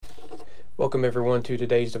Welcome everyone to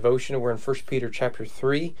today's devotion. We're in 1 Peter chapter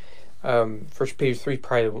 3. 1 Peter 3 is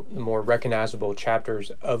probably the more recognizable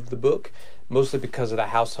chapters of the book, mostly because of the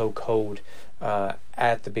household code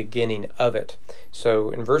at the beginning of it. So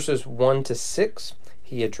in verses 1 to 6,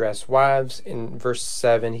 he addressed wives. In verse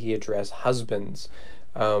 7, he addressed husbands.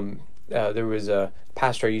 There was a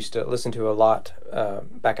pastor I used to listen to a lot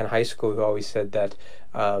back in high school who always said that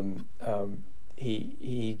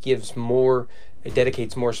he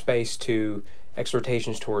dedicates more space to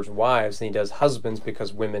exhortations towards wives than he does husbands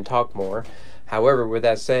because women talk more. However, with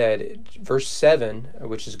that said, verse 7,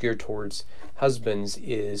 which is geared towards husbands,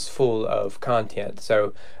 is full of content.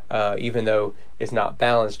 So even though it's not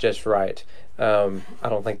balanced just right, I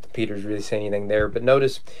don't think that Peter's really saying anything there. But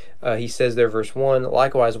notice he says there, verse 1,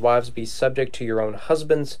 "Likewise, wives, be subject to your own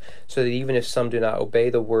husbands, so that even if some do not obey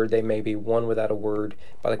the word, they may be won without a word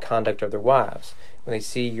by the conduct of their wives. When they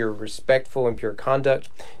see your respectful and pure conduct,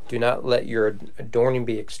 do not let your adorning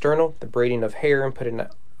be external, the braiding of hair and putting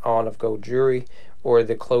on of gold jewelry, or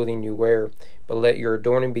the clothing you wear, but let your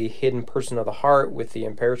adorning be a hidden person of the heart, with the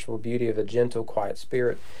imperishable beauty of a gentle, quiet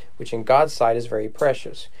spirit, which in God's sight is very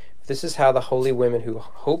precious. This is how the holy women who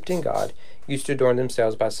hoped in God used to adorn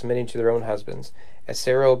themselves by submitting to their own husbands, as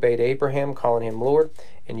Sarah obeyed Abraham, calling him Lord,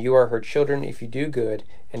 and you are her children if you do good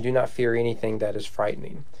and do not fear anything that is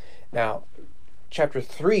frightening." Now, chapter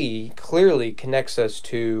 3 clearly connects us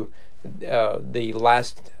to the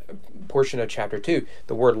last portion of chapter 2.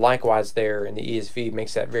 The word likewise there in the ESV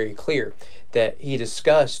makes that very clear, that he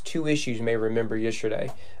discussed two issues you may remember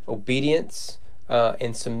yesterday: obedience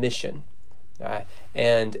and submission.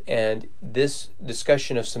 And this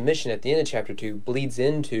discussion of submission at the end of chapter 2 bleeds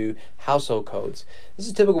into household codes. This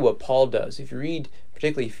is typical what Paul does. If you read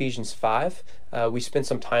particularly Ephesians 5, we spent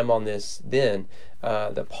some time on this then,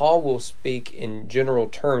 that Paul will speak in general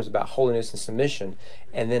terms about holiness and submission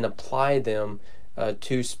and then apply them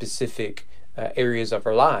to specific areas of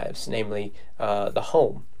our lives, namely the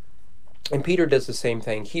home. And Peter does the same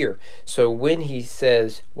thing here. So when he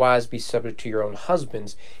says, "Wives, be subject to your own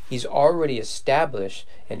husbands," he's already established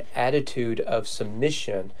an attitude of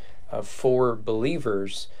submission for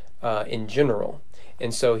believers in general.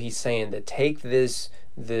 And so he's saying that take this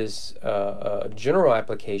general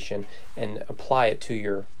application and apply it to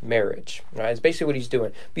your marriage. Right? It's basically what he's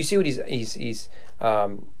doing. But you see what he's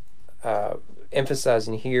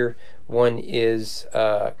emphasizing here. One is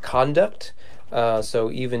conduct. So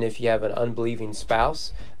even if you have an unbelieving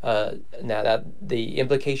spouse, now that the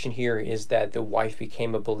implication here is that the wife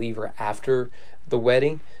became a believer after the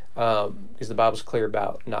wedding, because the Bible's clear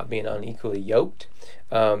about not being unequally yoked.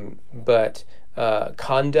 But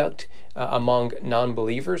conduct among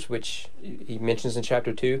non-believers, which he mentions in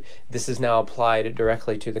chapter 2, this is now applied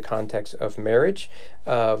directly to the context of marriage.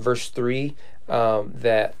 Verse 3,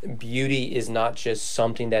 that beauty is not just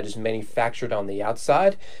something that is manufactured on the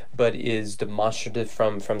outside, but is demonstrative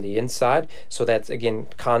from the inside. So that's, again,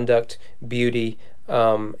 conduct, beauty,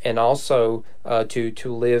 and also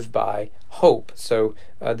to live by hope. So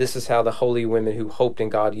this is how the holy women who hoped in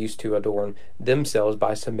God used to adorn themselves,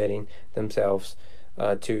 by submitting themselves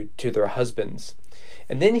to their husbands.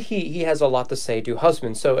 And then he has a lot to say to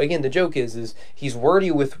husbands. So again, the joke is he's wordy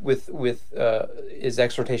with his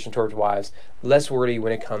exhortation towards wives, less wordy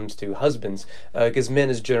when it comes to husbands, because men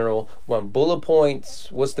as general want bullet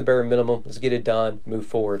points. What's the bare minimum? Let's get it done, move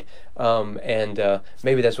forward. And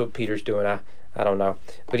maybe that's what Peter's doing. I don't know.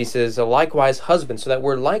 But he says, likewise, husbands. So that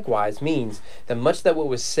word likewise means that much that what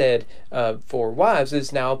was said for wives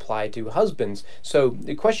is now applied to husbands. So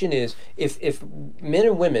the question is, if men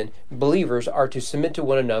and women, believers, are to submit to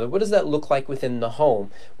one another, what does that look like within the home?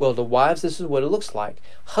 Well, the wives, this is what it looks like.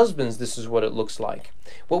 Husbands, this is what it looks like.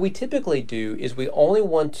 What we typically do is we only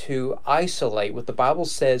want to isolate what the Bible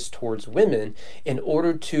says towards women in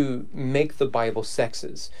order to make the Bible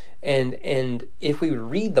sexes. And if we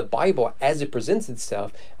read the Bible as it presents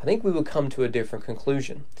itself, I think we would come to a different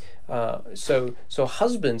conclusion. So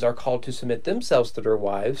husbands are called to submit themselves to their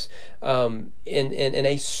wives in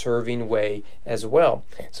a serving way as well.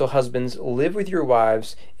 So husbands, live with your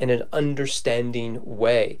wives in an understanding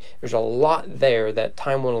way. There's a lot there that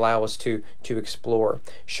time won't allow us to explore.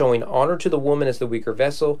 Showing honor to the woman as the weaker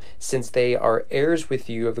vessel, since they are heirs with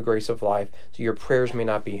you of the grace of life, so your prayers may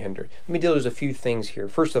not be hindered. Let me deal with a few things here.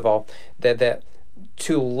 First of all, that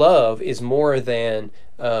to love is more than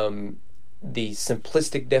the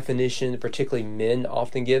simplistic definition, particularly men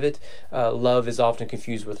often give it. Love is often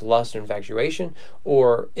confused with lust or infatuation,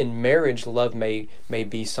 or in marriage, love may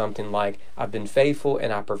be something like, I've been faithful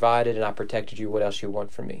and I provided and I protected you, what else you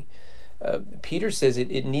want from me? Peter says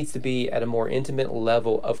it needs to be at a more intimate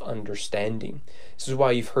level of understanding. This is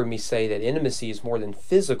why you've heard me say that intimacy is more than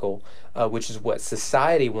physical, which is what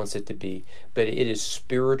society wants it to be, but it is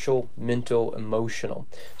spiritual, mental, emotional.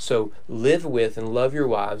 So live with and love your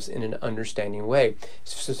wives in an understanding way.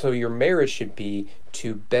 So your marriage should be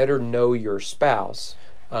to better know your spouse.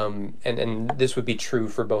 And this would be true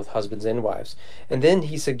for both husbands and wives. And then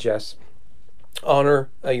he suggests, honor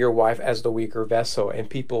your wife as the weaker vessel, and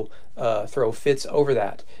people throw fits over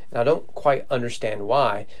that. And I don't quite understand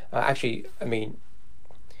why. Actually, I mean,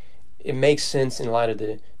 it makes sense in light of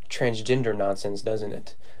the transgender nonsense, doesn't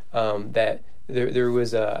it? That there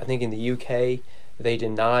was, I think in the UK, they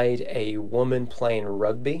denied a woman playing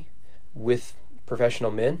rugby with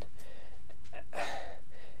professional men.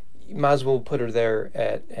 You might as well put her there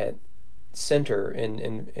at center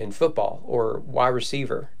in football, or wide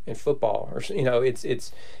receiver in football, or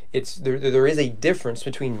it's there is a difference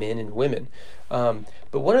between men and women. But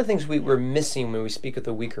one of the things we're missing when we speak of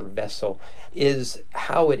the weaker vessel is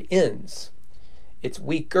how it ends. It's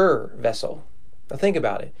weaker vessel. Now think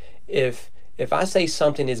about it. If I say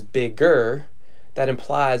something is bigger, that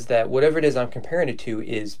implies that whatever it is I'm comparing it to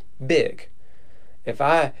is big. If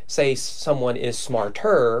I say someone is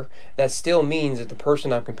smarter, that still means that the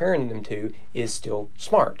person I'm comparing them to is still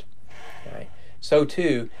smart. Right? So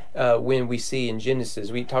too, when we see in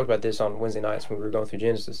Genesis, we talked about this on Wednesday nights when we were going through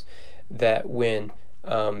Genesis, that when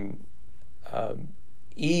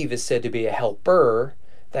Eve is said to be a helper,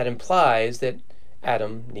 that implies that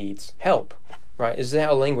Adam needs help. Right? This is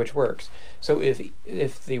how language works. So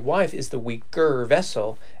if the wife is the weaker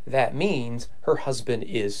vessel, that means her husband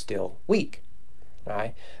is still weak.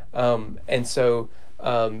 Right, and so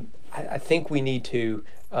I think we need to,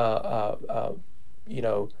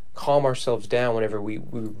 calm ourselves down whenever we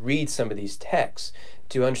read some of these texts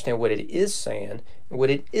to understand what it is saying and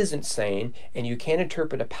what it isn't saying, and you can't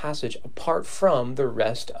interpret a passage apart from the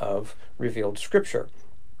rest of revealed Scripture.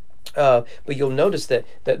 But you'll notice that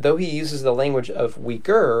though he uses the language of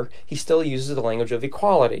weaker, he still uses the language of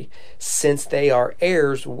equality, since they are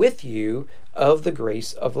heirs with you of the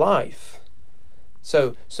grace of life.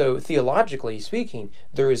 So theologically speaking,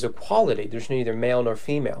 there is equality. There's neither male nor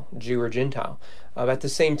female, Jew or Gentile. At the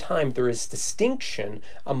same time, there is distinction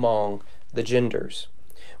among the genders.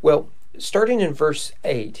 Well, starting in verse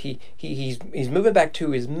 8, he's moving back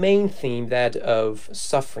to his main theme, that of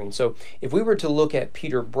suffering. So if we were to look at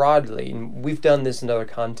Peter broadly, and we've done this in other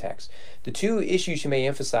contexts, the two issues you may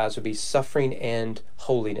emphasize would be suffering and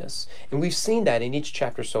holiness. And we've seen that in each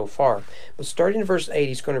chapter so far. But starting in verse 8,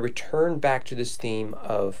 he's going to return back to this theme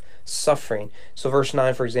of suffering. So verse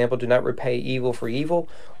 9, for example, do not repay evil for evil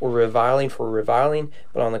or reviling for reviling,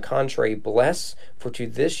 but on the contrary, bless, for to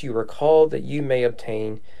this you are called, that you may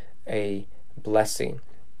obtain a blessing.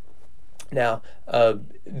 Now,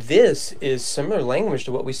 this is similar language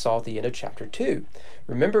to what we saw at the end of chapter 2.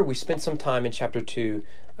 Remember, we spent some time in chapter 2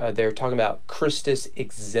 they're talking about Christus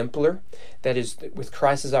exemplar, that is, with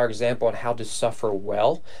Christ as our example on how to suffer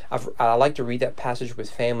well. I like to read that passage with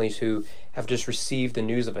families who have just received the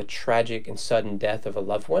news of a tragic and sudden death of a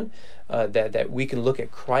loved one, that we can look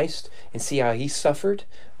at Christ and see how he suffered.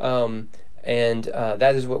 And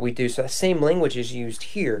that is what we do. So that same language is used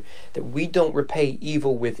here, that we don't repay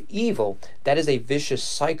evil with evil. That is a vicious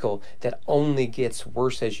cycle that only gets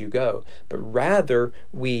worse as you go. But rather,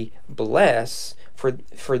 we bless,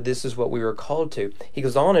 for this is what we were called to. He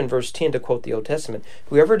goes on in verse 10 to quote the Old Testament,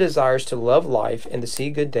 whoever desires to love life and to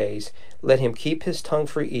see good days, let him keep his tongue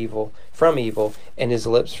from evil, and his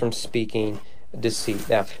lips from speaking deceit.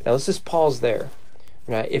 Now let's just pause there.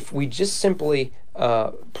 Right? If we just simply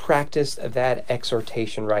practiced that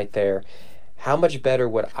exhortation right there, how much better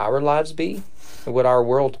would our lives be and would our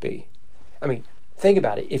world be? I mean, think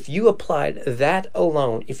about it. If you applied that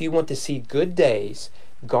alone, if you want to see good days,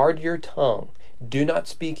 guard your tongue, do not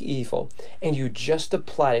speak evil, and you just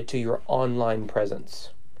applied it to your online presence,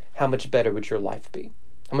 how much better would your life be?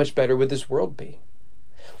 How much better would this world be?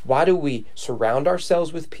 Why do we surround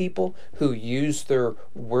ourselves with people who use their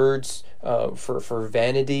words for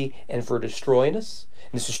vanity and for destroying us?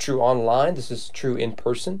 And this is true online. This is true in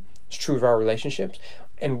person. It's true of our relationships.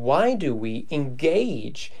 And why do we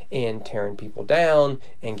engage in tearing people down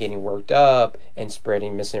and getting worked up and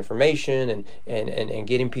spreading misinformation and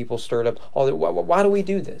getting people stirred up? Why do we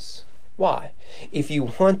do this? Why? If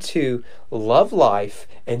you want to love life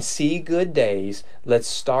and see good days, let's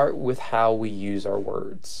start with how we use our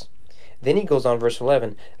words. Then he goes on, verse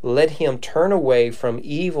 11, let him turn away from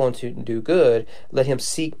evil and to do good. Let him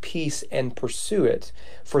seek peace and pursue it.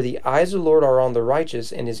 For the eyes of the Lord are on the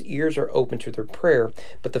righteous, and his ears are open to their prayer.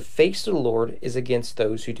 But the face of the Lord is against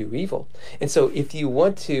those who do evil. And so if you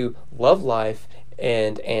want to love life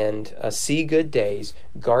and see good days,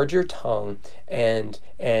 guard your tongue and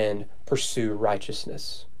pursue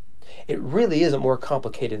righteousness. It really isn't more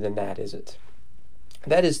complicated than that, is it?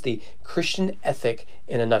 That is the Christian ethic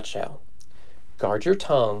in a nutshell. Guard your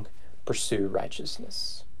tongue, pursue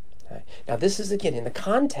righteousness. Okay. Now, this is again in the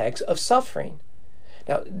context of suffering.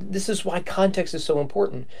 Now, this is why context is so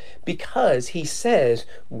important, because he says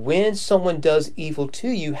when someone does evil to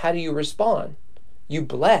you, how do you respond? You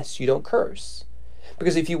bless, you don't curse.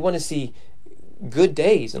 Because if you want to see good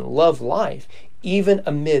days and love life, even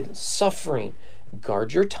amid suffering,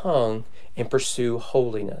 guard your tongue and pursue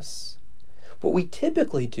holiness. What we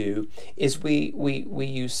typically do is we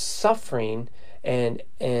use suffering and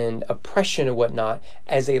oppression and whatnot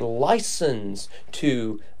as a license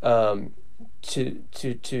to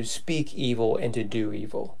speak evil and to do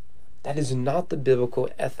evil. That is not the biblical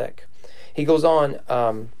ethic. He goes on,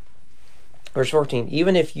 verse 14,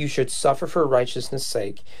 even if you should suffer for righteousness'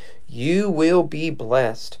 sake, you will be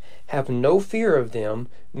blessed. Have no fear of them,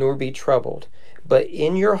 nor be troubled. But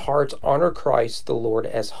in your hearts honor Christ the Lord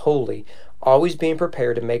as holy, always being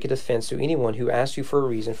prepared to make a defense to anyone who asks you for a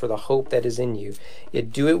reason for the hope that is in you.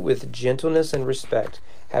 Yet do it with gentleness and respect,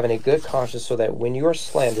 having a good conscience, so that when you are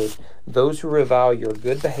slandered, those who revile your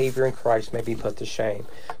good behavior in Christ may be put to shame.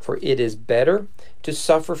 For it is better to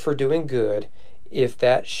suffer for doing good, if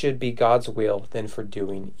that should be God's will, than for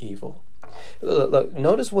doing evil. Look,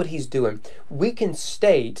 notice what he's doing. We can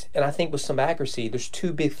state, and I think with some accuracy, there's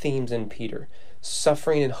two big themes in Peter: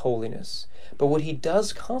 suffering and holiness. But what he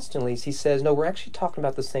does constantly is he says, no, we're actually talking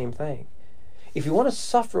about the same thing. If you want to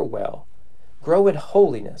suffer well, grow in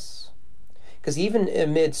holiness. Because even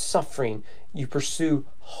amid suffering, you pursue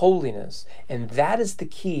holiness. And that is the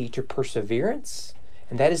key to perseverance,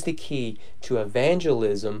 and that is the key to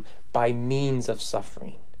evangelism by means of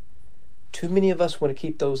suffering. Too many of us want to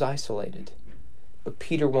keep those isolated, but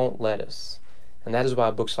Peter won't let us. And that is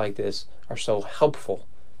why books like this are so helpful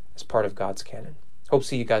as part of God's canon. Hope to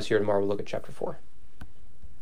see you guys here tomorrow. We'll look at chapter 4.